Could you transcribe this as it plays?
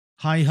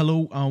Hi,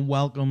 hello, and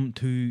welcome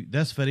to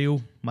this video.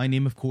 My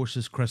name, of course,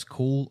 is Chris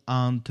Cole,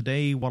 and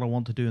today what I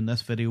want to do in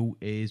this video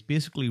is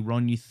basically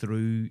run you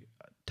through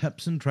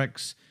tips and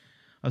tricks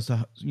as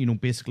to,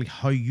 basically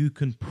how you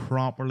can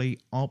properly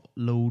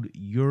upload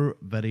your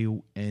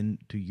video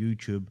into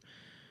YouTube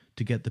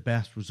to get the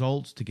best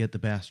results, to get the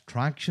best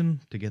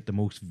traction, to get the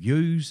most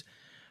views,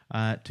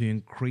 to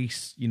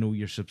increase,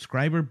 your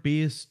subscriber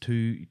base,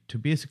 to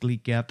basically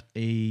get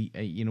a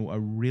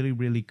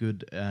really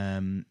good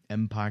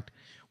impact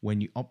when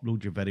you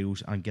upload your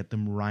videos and get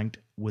them ranked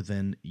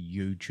within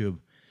YouTube.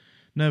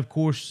 Now, of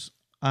course,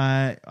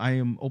 I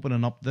am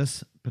opening up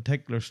this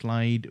particular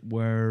slide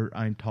where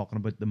I'm talking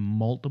about the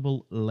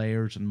multiple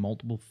layers and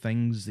multiple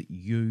things that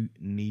you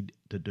need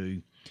to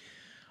do.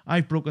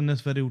 I've broken this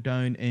video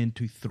down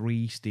into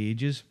 3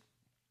 stages: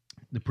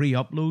 the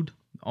pre-upload,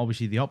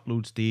 obviously the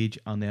upload stage,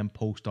 and then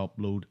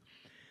post-upload.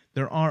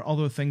 There are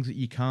other things that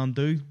you can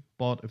do,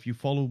 but if you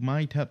follow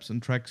my tips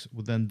and tricks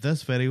within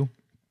this video,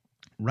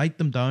 write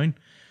them down,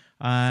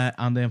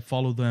 and then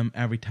follow them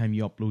every time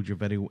you upload your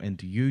video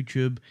into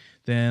YouTube,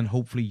 then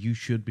hopefully you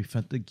should be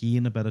fit to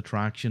gain a bit of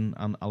traction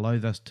and allow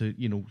this to,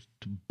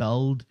 to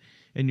build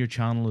in your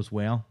channel as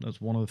well. That's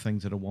one of the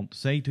things that I want to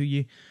say to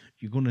you.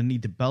 You're going to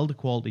need to build a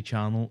quality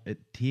channel.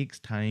 It takes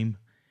time.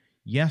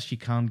 Yes, you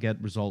can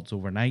get results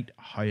overnight.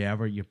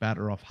 However, you're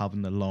better off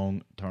having the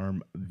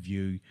long-term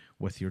view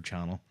with your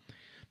channel.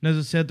 Now, as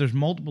I said, there's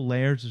multiple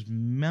layers. There's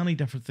many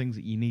different things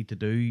that you need to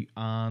do.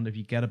 And if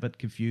you get a bit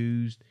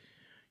confused,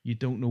 you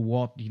don't know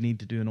what you need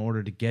to do in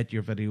order to get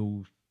your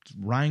video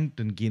ranked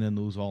and gaining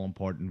those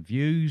all-important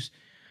views,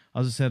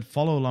 as I said,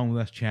 follow along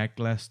with this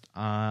checklist,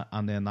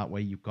 and then that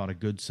way you've got a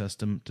good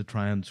system to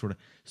try and sort of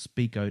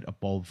speak out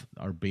above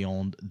or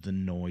beyond the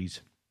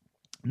noise.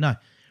 Now,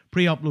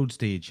 pre-upload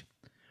stage.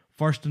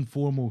 First and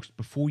foremost,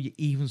 before you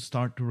even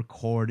start to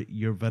record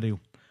your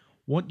video,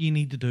 what you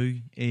need to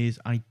do is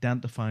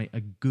identify a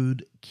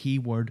good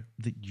keyword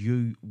that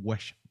you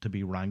wish to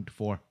be ranked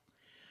for.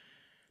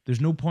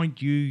 There's no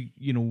point you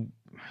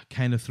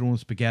kind of throwing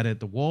spaghetti at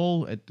the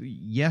wall.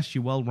 Yes,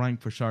 you will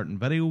rank for certain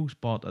videos,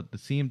 but at the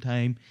same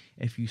time,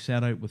 if you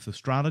set out with the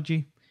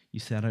strategy, you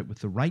set out with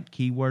the right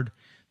keyword,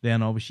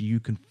 then obviously you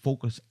can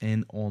focus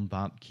in on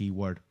that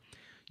keyword.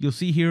 You'll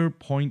see here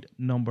point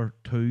number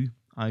 2.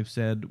 I've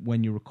said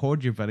when you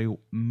record your video,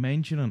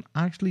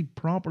 actually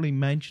properly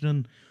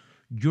mentioning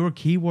your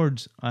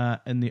keywords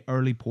in the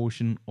early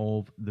portion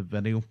of the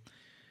video.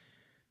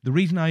 The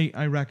reason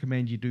I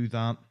recommend you do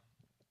that,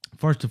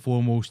 first and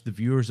foremost, the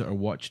viewers that are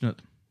watching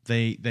it,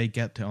 they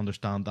get to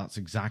understand that's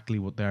exactly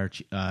what they're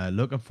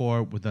looking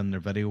for within their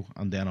video,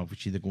 and then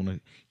obviously they're going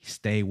to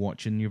stay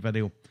watching your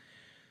video.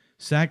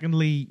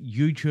 Secondly,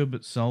 YouTube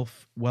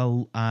itself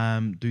will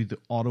do the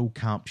auto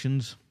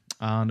captions,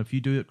 and if you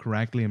do it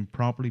correctly and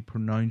properly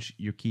pronounce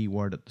your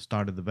keyword at the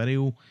start of the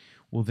video,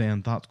 well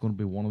then that's going to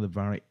be one of the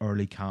very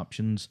early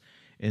captions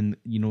in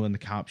the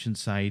caption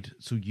side.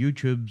 So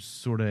YouTube's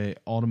sort of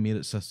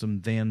automated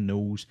system then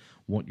knows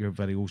what your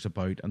video is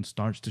about and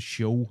starts to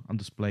show and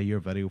display your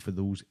video for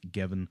those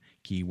given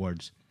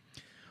keywords.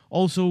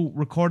 Also,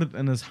 record it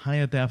in as high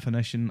a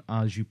definition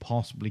as you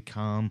possibly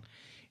can.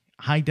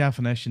 High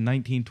definition,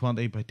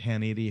 1920 by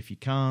 1080 if you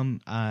can.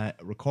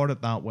 Record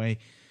it that way,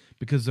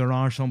 because there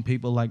are some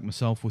people like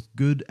myself with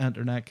good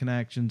internet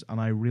connections,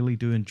 and I really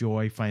do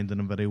enjoy finding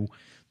a video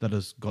that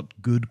has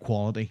got good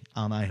quality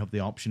and I have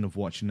the option of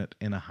watching it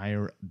in a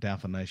higher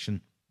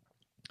definition.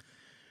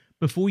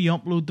 Before you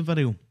upload the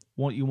video,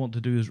 what you want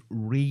to do is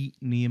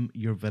rename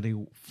your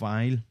video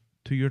file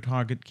to your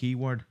target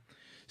keyword.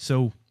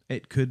 So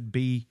it could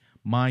be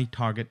my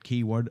target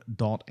keyword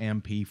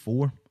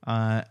 .mp4,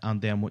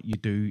 and then what you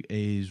do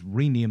is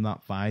rename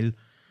that file.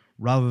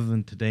 Rather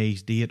than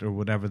today's date or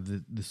whatever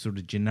the sort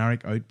of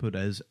generic output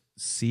is,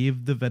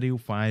 save the video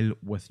file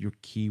with your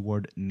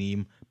keyword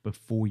name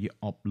before you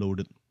upload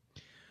it.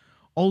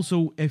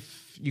 Also,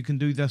 if you can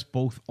do this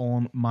both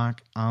on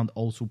Mac and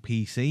also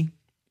PC,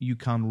 you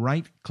can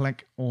right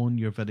click on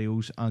your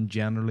videos, and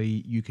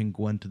generally you can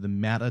go into the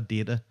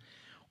metadata,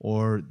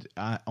 or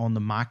on the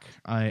Mac,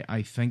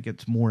 I think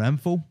it's more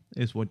info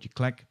is what you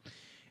click.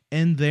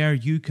 In there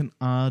you can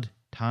add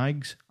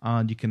tags,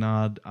 and you can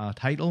add a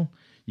title,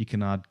 you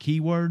can add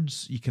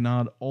keywords, you can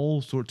add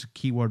all sorts of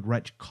keyword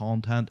rich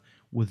content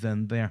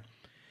within there.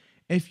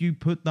 If you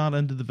put that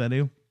into the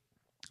video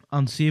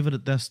and save it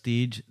at this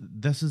stage,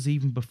 this is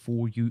even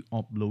before you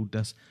upload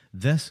this.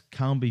 This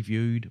can be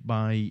viewed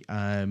by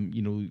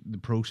the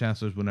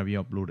processors whenever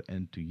you upload it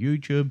into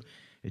YouTube.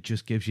 It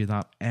just gives you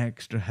that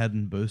extra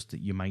hidden boost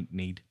that you might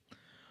need.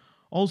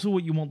 Also,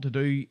 what you want to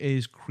do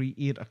is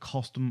create a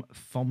custom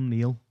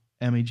thumbnail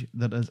image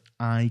that is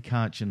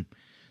eye-catching.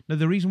 Now,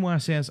 the reason why I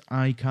say it's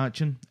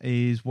eye-catching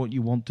is what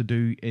you want to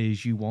do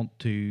is you want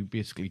to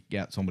basically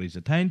get somebody's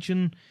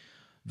attention.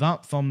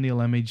 That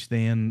thumbnail image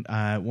then,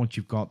 once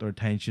you've got their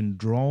attention,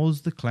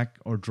 draws the click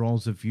or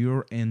draws the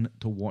viewer in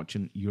to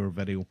watching your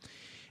video.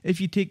 If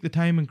you take the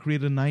time and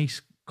create a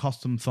nice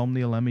custom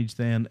thumbnail image,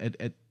 then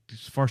it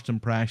first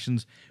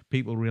impressions,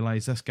 people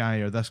realize this guy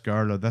or this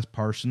girl or this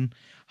person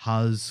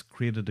has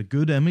created a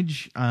good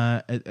image.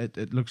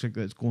 It looks like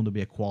it's going to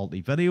be a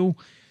quality video.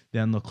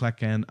 Then they'll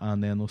click in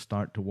and then they'll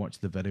start to watch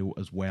the video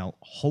as well.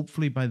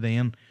 Hopefully by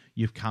then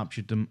you've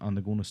captured them and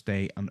they're going to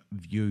stay and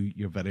view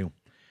your video.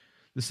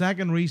 The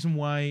second reason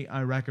why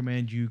I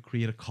recommend you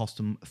create a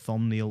custom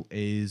thumbnail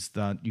is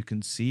that you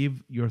can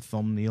save your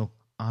thumbnail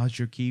as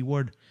your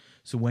keyword.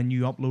 So when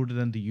you upload it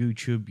into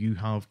YouTube, you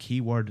have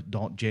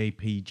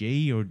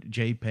keyword.jpg or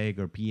JPEG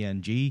or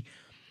PNG.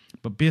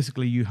 But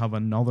basically you have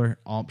another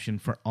option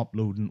for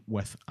uploading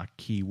with a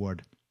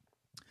keyword.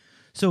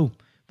 So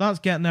that's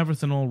getting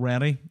everything all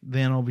ready.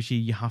 Then obviously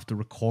you have to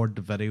record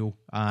the video.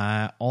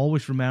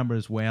 Always remember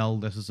as well,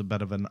 this is a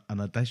bit of an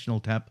additional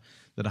tip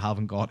that I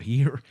haven't got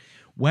here.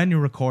 When you're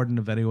recording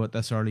a video at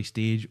this early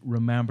stage,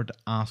 remember to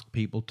ask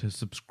people to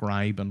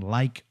subscribe and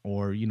like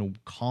or,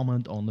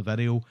 comment on the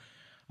video.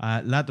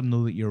 Let them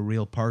know that you're a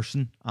real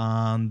person,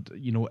 and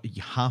you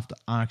have to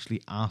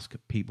actually ask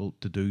people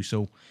to do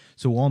so.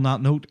 So on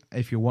that note,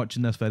 if you're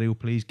watching this video,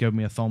 please give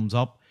me a thumbs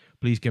up,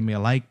 please give me a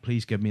like,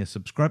 please give me a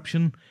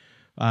subscription.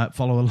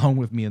 Follow along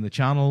with me in the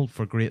channel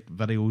for great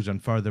videos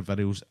and further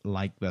videos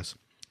like this.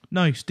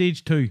 Now,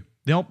 stage 2,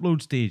 the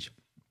upload stage.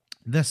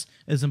 This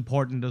is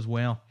important as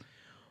well.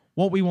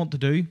 What we want to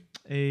do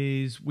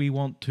is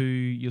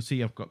you'll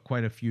see I've got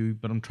quite a few,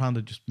 but I'm trying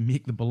to just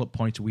make the bullet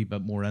points a wee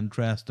bit more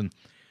interesting.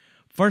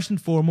 First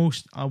and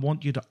foremost, I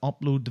want you to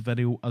upload the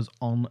video as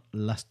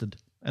unlisted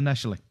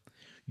initially.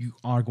 You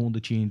are going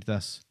to change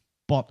this,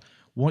 but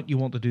what you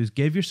want to do is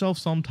give yourself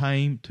some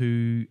time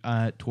to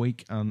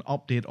tweak and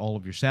update all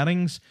of your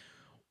settings.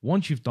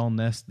 Once you've done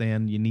this,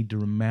 then you need to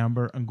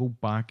remember and go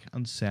back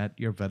and set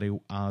your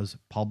video as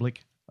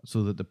public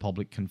so that the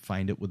public can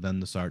find it within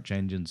the search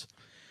engines.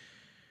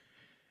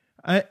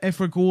 If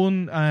we're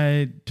going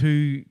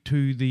to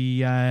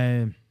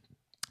the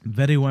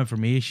video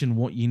information,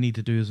 what you need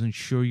to do is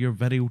ensure your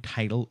video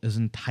title is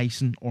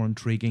enticing or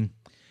intriguing.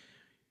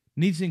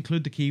 Needs to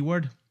include the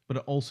keyword, but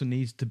it also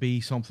needs to be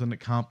something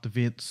that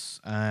captivates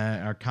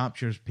or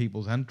captures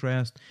people's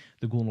interest.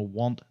 They're going to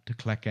want to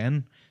click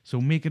in.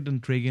 So make it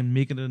intriguing,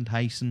 make it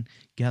enticing,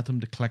 get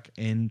them to click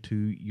into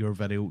your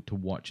video to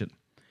watch it.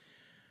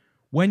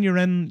 When you're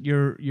in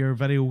your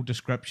video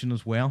description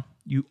as well,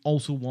 you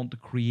also want to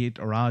create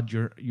or add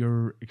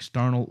your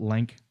external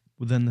link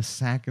within the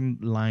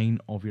second line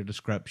of your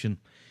description.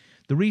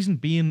 The reason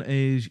being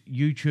is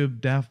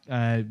YouTube,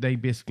 they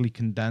basically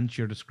condense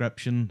your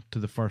description to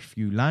the first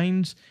few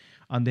lines,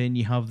 and then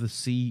you have the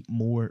see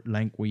more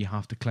link where you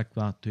have to click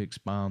that to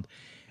expand.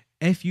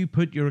 If you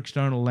put your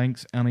external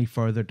links any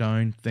further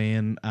down,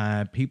 then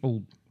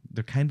people,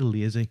 they're kind of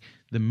lazy.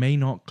 They may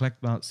not click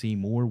that see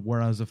more,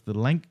 whereas if the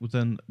link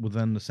within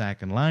the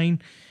second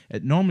line,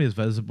 it normally is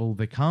visible,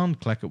 they can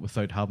click it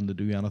without having to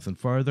do anything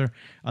further,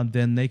 and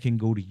then they can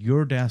go to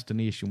your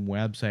destination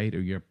website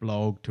or your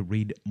blog to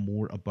read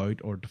more about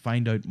or to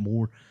find out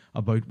more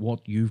about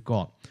what you've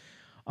got.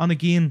 And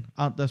again,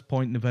 at this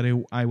point in the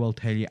video, I will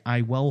tell you,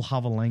 I will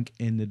have a link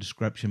in the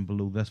description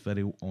below this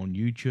video on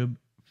YouTube.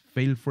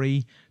 Feel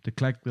free to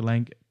click the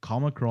link,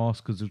 come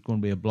across, because there's going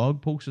to be a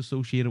blog post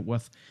associated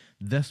with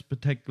this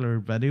particular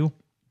video.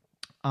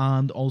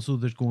 And also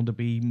there's going to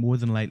be more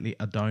than likely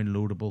a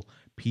downloadable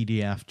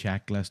PDF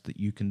checklist that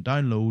you can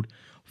download,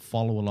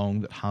 follow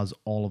along, that has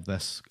all of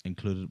this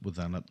included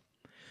within it.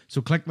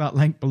 So click that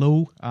link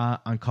below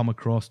and come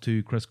across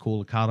to Chris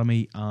Cole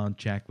Academy and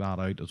check that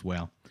out as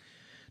well.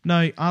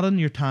 Now, adding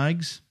your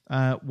tags,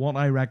 what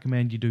I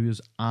recommend you do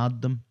is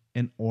add them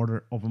in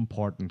order of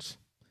importance.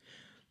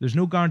 There's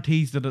no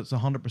guarantees that it's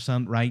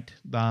 100% right,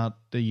 that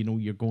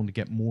you're going to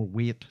get more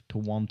weight to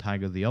one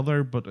tag or the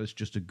other, but it's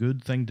just a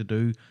good thing to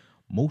do.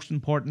 Most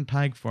important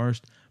tag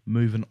first,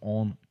 moving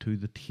on to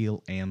the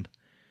tail end.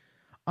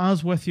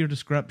 As with your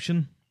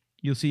description,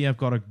 you'll see I've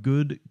got a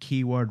good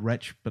keyword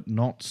rich but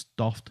not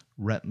stuffed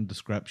written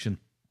description.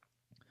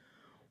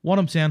 What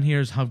I'm saying here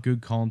is have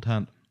good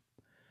content.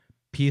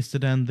 Paste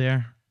it in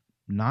there,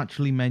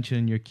 naturally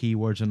mentioning your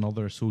keywords and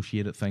other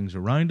associated things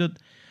around it.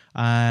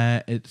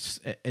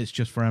 It's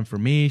just for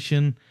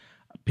information.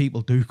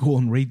 People do go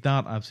and read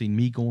that. I've seen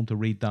me going to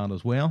read that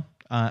as well.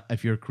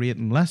 If you're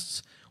creating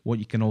lists, what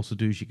you can also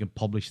do is you can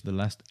publish the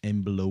list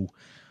in below.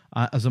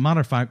 As a matter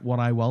of fact,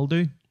 what I will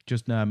do,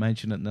 just now I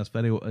mentioned it in this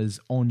video, is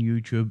on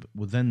YouTube,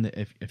 within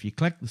the, if you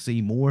click the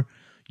see more,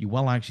 you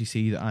will actually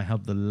see that I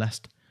have the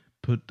list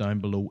put down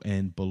below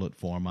in bullet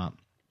format.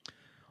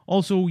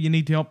 Also, you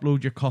need to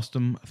upload your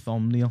custom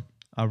thumbnail.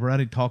 I've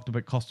already talked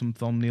about custom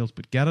thumbnails,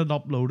 but get it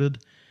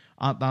uploaded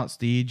at that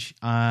stage,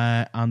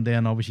 and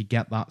then obviously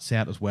get that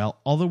set as well.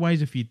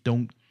 Otherwise, if you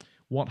don't,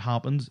 what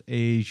happens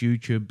is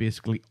YouTube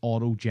basically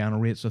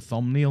auto-generates a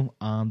thumbnail,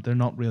 and they're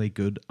not really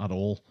good at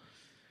all.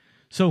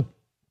 So,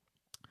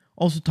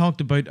 also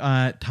talked about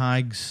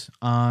tags,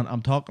 and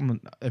I'm talking,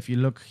 if you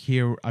look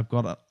here, I've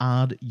got an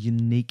add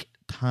unique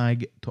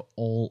tag to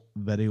all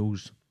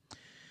videos.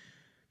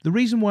 The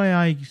reason why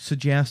I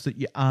suggest that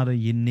you add a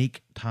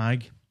unique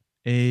tag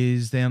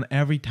is then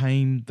every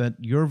time that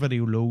your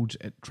video loads,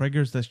 it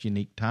triggers this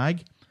unique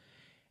tag.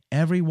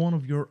 Every one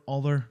of your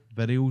other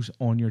videos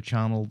on your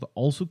channel that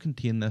also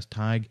contain this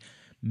tag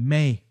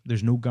may,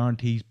 there's no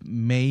guarantees,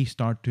 may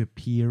start to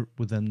appear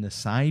within the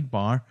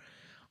sidebar.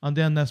 And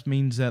then this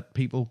means that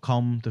people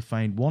come to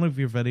find one of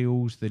your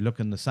videos, they look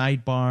in the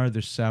sidebar,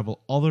 there's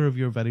several other of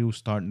your videos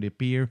starting to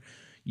appear.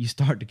 You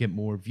start to get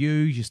more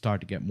views, you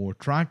start to get more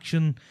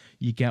traction,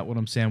 you get what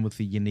I'm saying with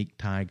the unique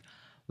tag.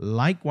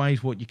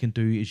 Likewise, what you can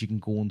do is you can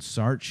go and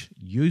search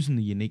using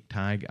the unique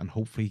tag, and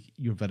hopefully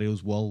your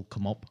videos will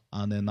come up,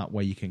 and then that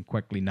way you can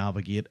quickly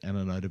navigate in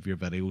and out of your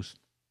videos.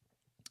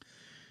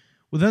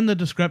 Within the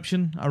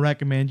description, I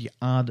recommend you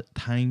add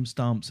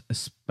timestamps,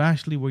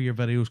 especially where your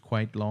video is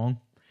quite long.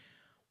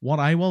 What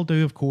I will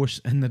do, of course,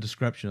 in the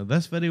description of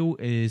this video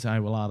is I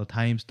will add a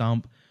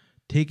timestamp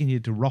taking you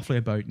to roughly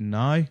about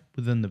now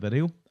within the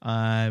video.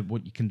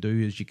 What you can do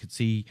is you can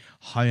see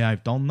how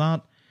I've done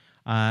that.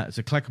 It's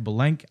a clickable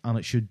link and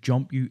it should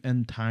jump you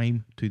in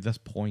time to this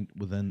point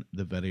within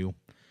the video.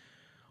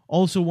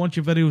 Also, once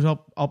your video is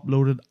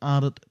uploaded,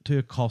 add it to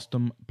a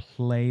custom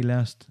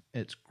playlist.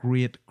 It's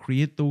great.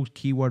 Create those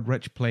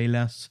keyword-rich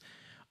playlists.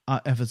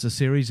 If it's a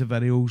series of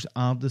videos,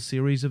 add the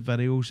series of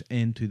videos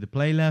into the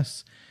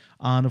playlists.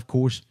 And of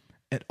course,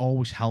 it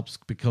always helps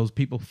because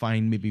people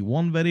find maybe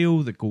one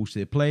video that goes to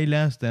the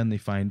playlist, then they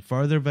find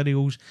further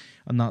videos,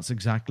 and that's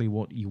exactly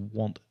what you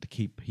want to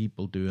keep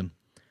people doing.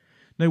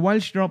 Now,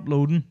 whilst you're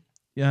uploading,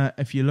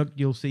 if you look,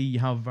 you'll see you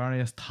have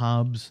various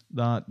tabs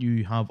that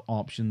you have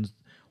options.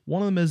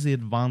 One of them is the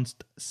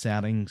advanced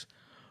settings.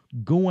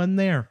 Go in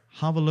there,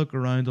 have a look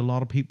around. A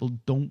lot of people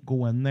don't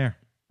go in there.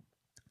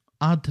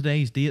 Add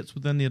today's dates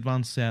within the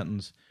advanced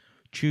settings.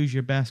 Choose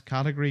your best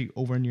category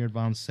over in your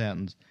advanced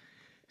settings.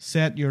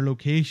 Set your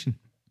location.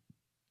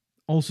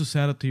 Also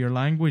set it to your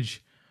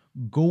language.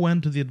 Go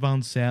into the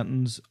advanced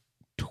settings.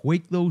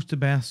 Tweak those to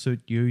best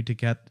suit you to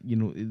get,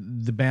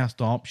 the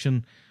best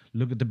option.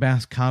 Look at the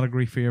best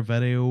category for your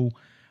video,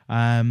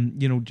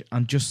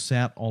 and just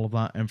set all of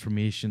that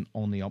information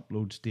on the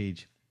upload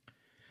stage.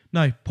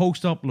 Now,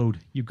 post-upload,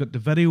 you've got the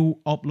video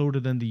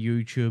uploaded into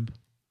YouTube.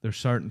 There's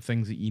certain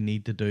things that you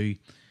need to do.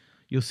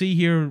 You'll see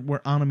here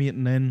we're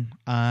animating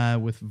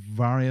in with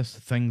various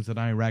things that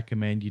I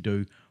recommend you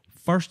do.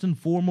 First and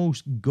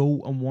foremost,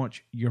 go and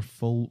watch your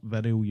full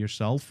video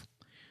yourself.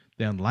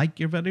 Then like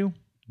your video.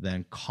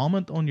 Then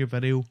comment on your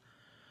video.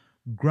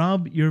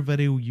 Grab your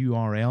video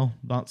URL,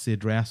 that's the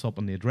address up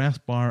in the address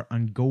bar,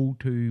 and go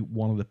to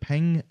one of the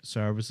ping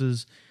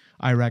services.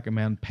 I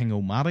recommend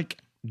Ping-O-Matic.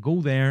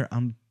 Go there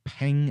and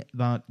ping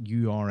that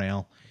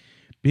URL.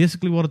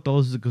 Basically what it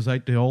does is it goes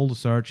out to all the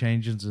search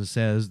engines and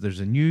says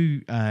there's a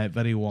new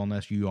video on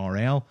this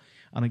URL,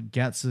 and it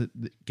gets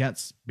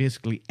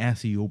basically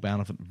SEO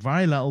benefit.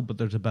 Very little, but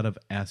there's a bit of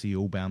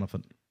SEO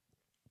benefit.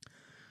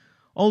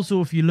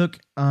 Also, if you look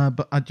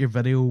at your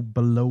video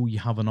below, you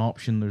have an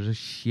option. There's a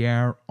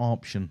share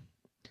option.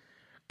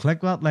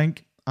 Click that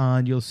link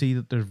and you'll see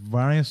that there's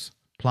various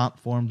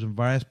platforms and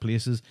various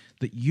places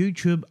that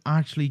YouTube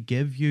actually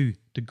give you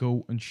to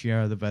go and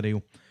share the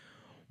video.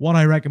 What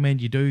I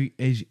recommend you do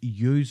is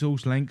use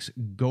those links.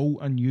 Go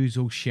and use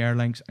those share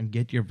links and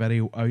get your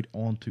video out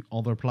onto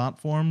other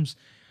platforms.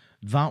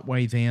 That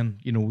way then,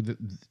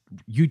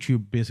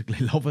 YouTube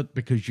basically love it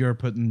because you're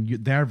putting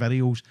their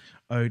videos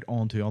out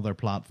onto other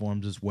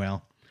platforms as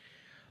well.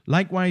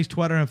 Likewise,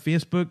 Twitter and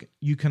Facebook,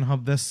 you can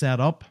have this set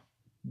up.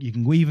 You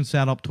can even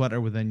set up Twitter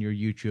within your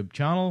YouTube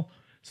channel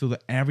so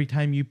that every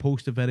time you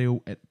post a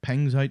video, it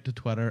pings out to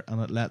Twitter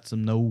and it lets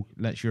them know,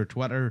 lets your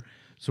Twitter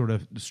sort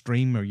of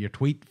stream or your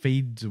tweet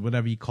feeds, or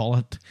whatever you call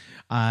it,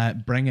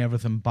 bring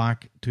everything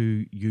back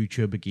to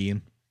YouTube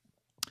again.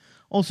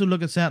 Also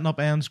look at setting up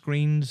end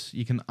screens.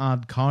 You can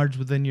add cards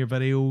within your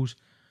videos.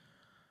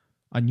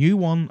 A new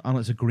one, and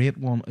it's a great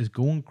one, is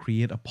go and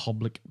create a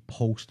public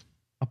post.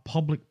 A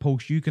public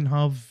post. You can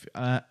have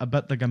a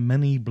bit like a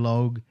mini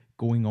blog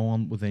going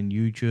on within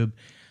YouTube.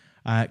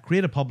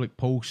 Create a public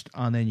post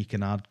and then you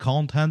can add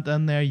content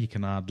in there. You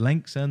can add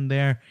links in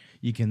there.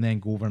 You can then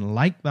go over and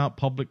like that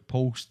public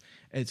post.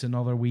 It's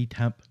another wee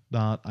tip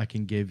that I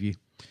can give you.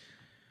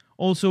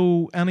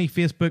 Also, any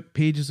Facebook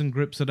pages and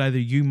groups that either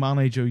you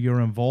manage or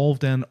you're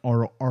involved in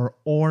or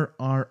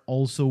are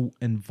also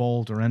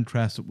involved or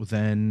interested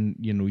within,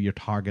 your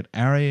target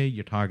area,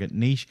 your target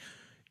niche,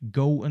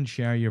 go and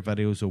share your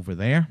videos over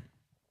there.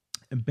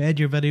 Embed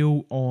your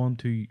video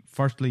onto,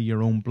 firstly,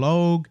 your own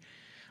blog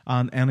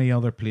and any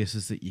other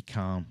places that you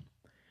can.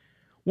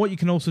 What you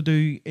can also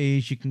do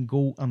is you can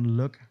go and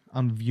look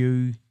and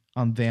view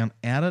and then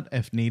edit,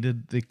 if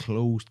needed, the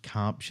closed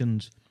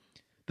captions.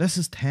 This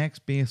is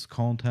text-based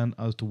content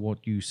as to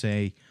what you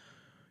say.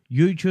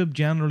 YouTube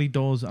generally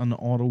does an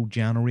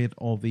auto-generate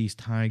of these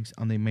tags,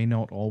 and they may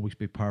not always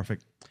be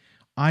perfect.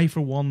 I,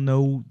 for one,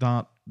 know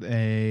that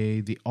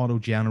the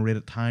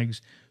auto-generated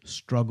tags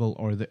struggle,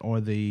 or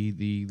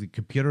the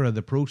computer or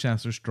the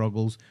processor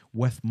struggles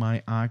with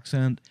my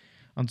accent,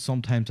 and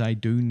sometimes I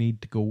do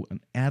need to go and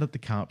edit the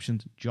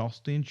captions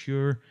just to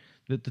ensure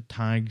that the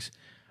tags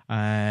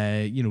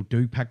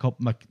Do pick up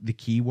the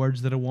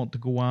keywords that I want to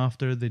go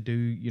after. They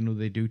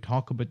do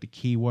talk about the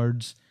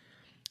keywords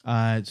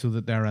so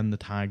that they're in the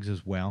tags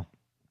as well.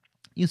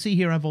 You see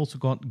here I've also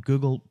got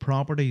Google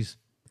properties.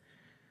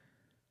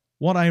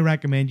 What I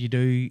recommend you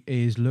do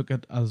is look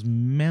at as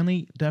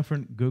many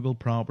different Google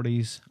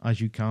properties as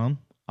you can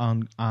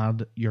and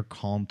add your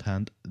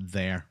content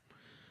there.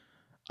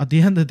 At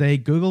the end of the day,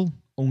 Google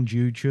owns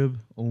YouTube,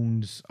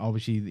 owns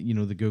obviously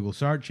the Google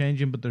search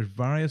engine, but there's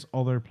various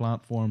other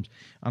platforms.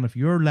 And if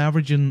you're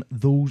leveraging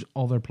those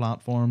other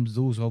platforms,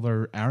 those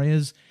other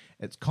areas,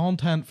 it's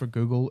content for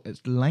Google,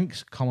 it's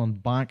links coming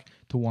back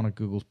to one of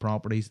Google's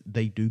properties.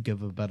 They do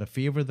give a bit of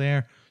favor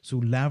there. So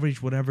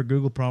leverage whatever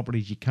Google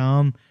properties you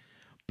can.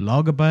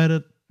 Blog about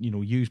it,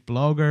 use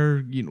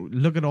Blogger,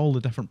 look at all the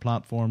different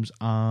platforms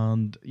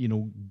and,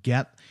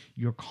 get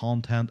your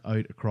content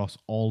out across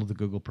all of the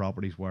Google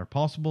properties where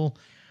possible.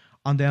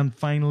 And then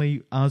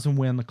finally, as and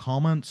when the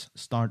comments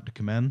start to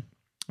come in,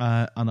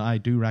 and I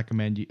do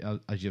recommend you,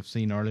 as you've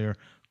seen earlier,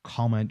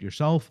 comment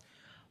yourself,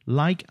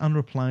 like and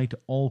reply to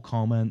all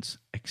comments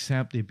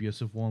except the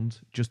abusive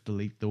ones. Just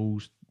delete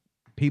those.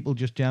 People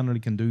just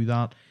generally can do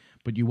that,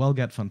 but you will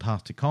get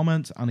fantastic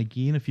comments. And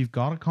again, if you've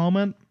got a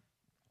comment,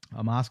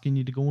 I'm asking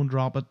you to go and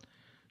drop it.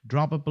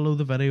 Drop it below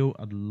the video.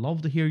 I'd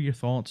love to hear your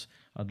thoughts.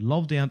 I'd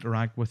love to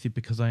interact with you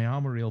because I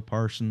am a real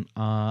person.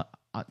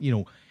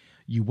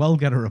 You will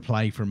get a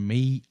reply from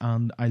me,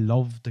 and I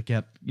love to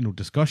get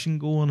discussion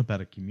going, a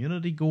bit of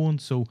community going.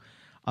 So,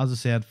 as I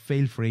said,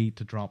 feel free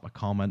to drop a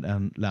comment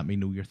and let me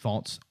know your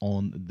thoughts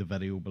on the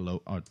video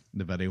below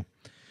the video.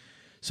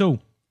 So,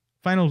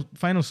 final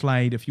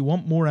slide. If you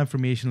want more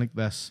information like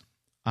this.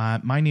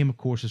 My name, of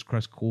course, is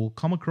Chris Cole.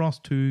 Come across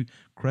to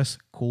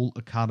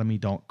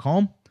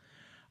chriscoleacademy.com.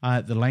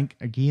 The link,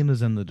 again,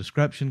 is in the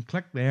description.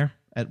 Click there.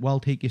 It will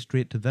take you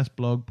straight to this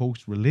blog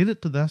post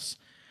related to this.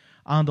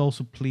 And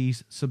also,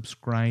 please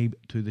subscribe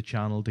to the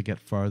channel to get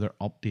further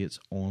updates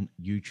on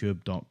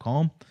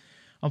youtube.com.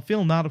 And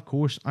failing that, of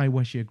course, I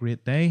wish you a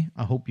great day.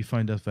 I hope you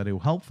found this video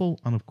helpful.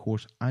 And, of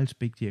course, I'll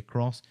speak to you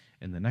across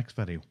in the next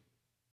video.